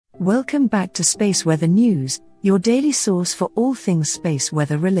Welcome back to Space Weather News, your daily source for all things space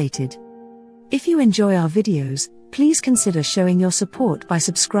weather related. If you enjoy our videos, please consider showing your support by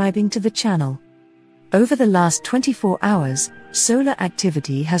subscribing to the channel. Over the last 24 hours, solar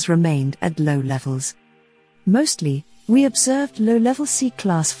activity has remained at low levels. Mostly, we observed low-level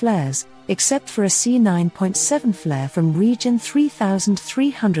C-class flares, except for a C9.7 flare from region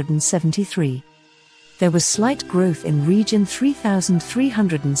 3373. There was slight growth in region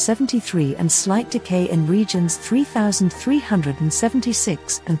 3373 and slight decay in regions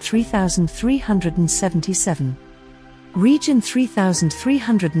 3376 and 3377. Region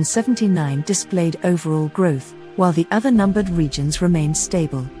 3379 displayed overall growth, while the other numbered regions remained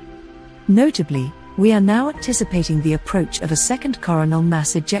stable. Notably, we are now anticipating the approach of a second coronal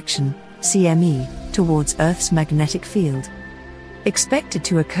mass ejection, CME, towards Earth's magnetic field. Expected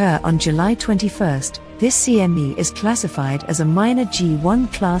to occur on July 21st, this CME is classified as a minor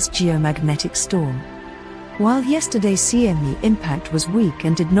G1 class geomagnetic storm. While yesterday's CME impact was weak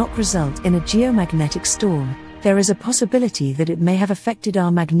and did not result in a geomagnetic storm, there is a possibility that it may have affected our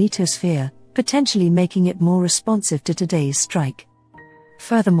magnetosphere, potentially making it more responsive to today's strike.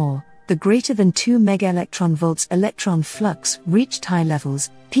 Furthermore, the greater than 2 MeV electron flux reached high levels,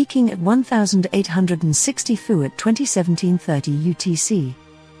 peaking at 1860 Fu at 2017-30 UTC.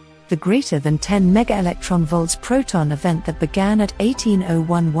 The greater than 10 MeV proton event that began at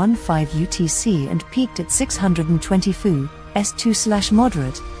 18:0115 UTC and peaked at 620 Fu,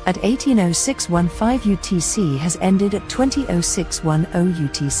 S2/moderate, at 18:0615 UTC has ended at 20:0610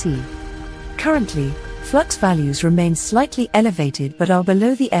 UTC. Currently, flux values remain slightly elevated but are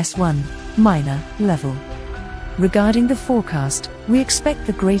below the S1 minor level. Regarding the forecast, we expect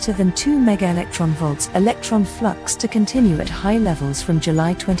the greater than 2 MeV electron flux to continue at high levels from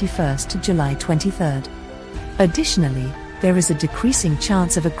July 21st to July 23rd. Additionally, there is a decreasing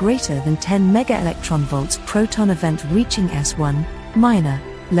chance of a greater than 10 MeV proton event reaching S1 minor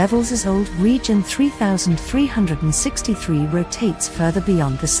levels as old region 3363 rotates further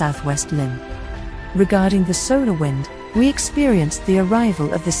beyond the southwest limb. Regarding the solar wind, we experienced the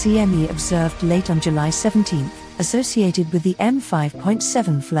arrival of the CME observed late on July 17, associated with the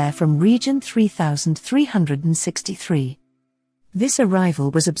M5.7 flare from region 3363. This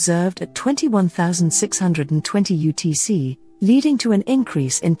arrival was observed at 21,620 UTC, leading to an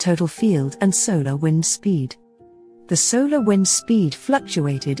increase in total field and solar wind speed. The solar wind speed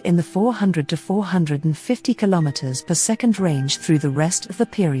fluctuated in the 400 to 450 km per second range through the rest of the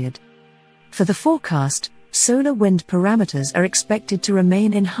period. For the forecast, solar wind parameters are expected to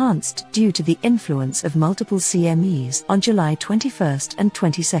remain enhanced due to the influence of multiple CMEs on July 21st and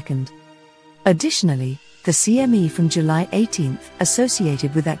 22nd. Additionally, the CME from July 18th,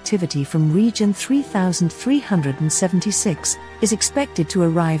 associated with activity from region 3376, is expected to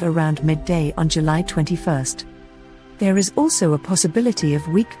arrive around midday on July 21st. There is also a possibility of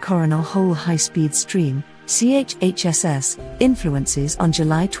weak coronal hole high-speed stream, CHHSS, influences on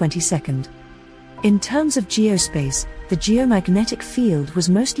July 22nd. In terms of geospace, the geomagnetic field was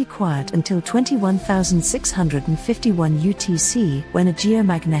mostly quiet until 21,651 UTC when a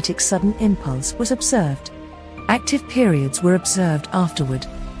geomagnetic sudden impulse was observed. Active periods were observed afterward.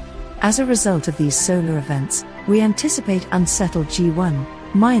 As a result of these solar events, we anticipate unsettled G1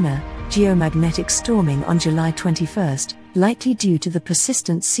 minor geomagnetic storming on July 21st, likely due to the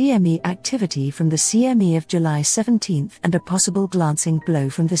persistent CME activity from the CME of July 17th and a possible glancing blow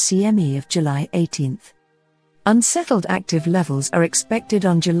from the CME of July 18th. Unsettled active levels are expected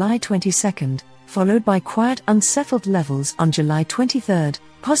on July 22nd, followed by quiet unsettled levels on July 23rd,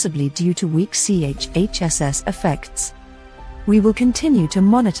 possibly due to weak CHHSS effects. We will continue to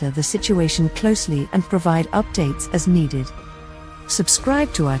monitor the situation closely and provide updates as needed.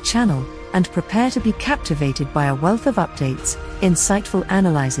 Subscribe to our channel and prepare to be captivated by a wealth of updates, insightful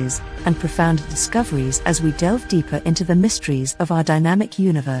analyses, and profound discoveries as we delve deeper into the mysteries of our dynamic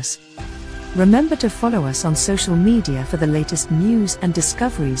universe. Remember to follow us on social media for the latest news and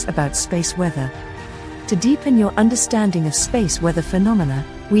discoveries about space weather. To deepen your understanding of space weather phenomena,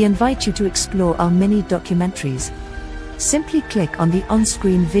 we invite you to explore our mini documentaries. Simply click on the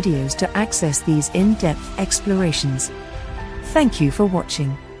on-screen videos to access these in-depth explorations. Thank you for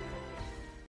watching.